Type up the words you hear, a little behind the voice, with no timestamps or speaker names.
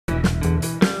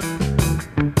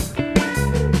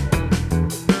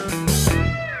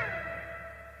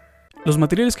Los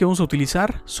materiales que vamos a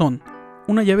utilizar son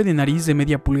una llave de nariz de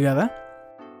media pulgada.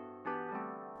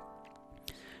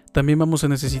 También vamos a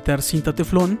necesitar cinta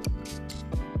teflón,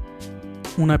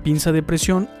 una pinza de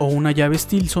presión o una llave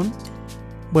Extensión.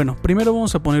 Bueno, primero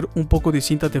vamos a poner un poco de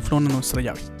cinta teflón en nuestra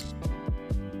llave.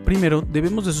 Primero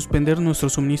debemos de suspender nuestro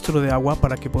suministro de agua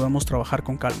para que podamos trabajar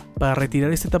con calma. Para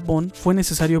retirar este tapón fue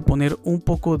necesario poner un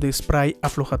poco de spray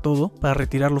aflojatodo para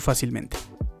retirarlo fácilmente.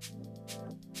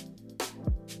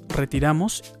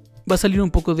 Retiramos, va a salir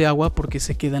un poco de agua porque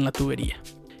se queda en la tubería.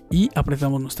 Y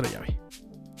apretamos nuestra llave.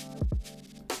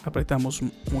 Apretamos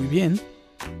muy bien.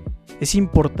 Es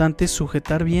importante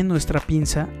sujetar bien nuestra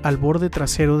pinza al borde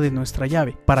trasero de nuestra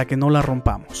llave para que no la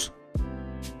rompamos.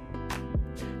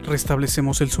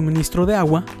 Restablecemos el suministro de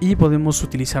agua y podemos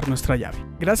utilizar nuestra llave.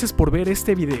 Gracias por ver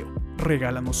este video.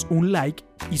 Regálanos un like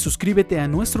y suscríbete a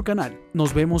nuestro canal.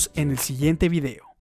 Nos vemos en el siguiente video.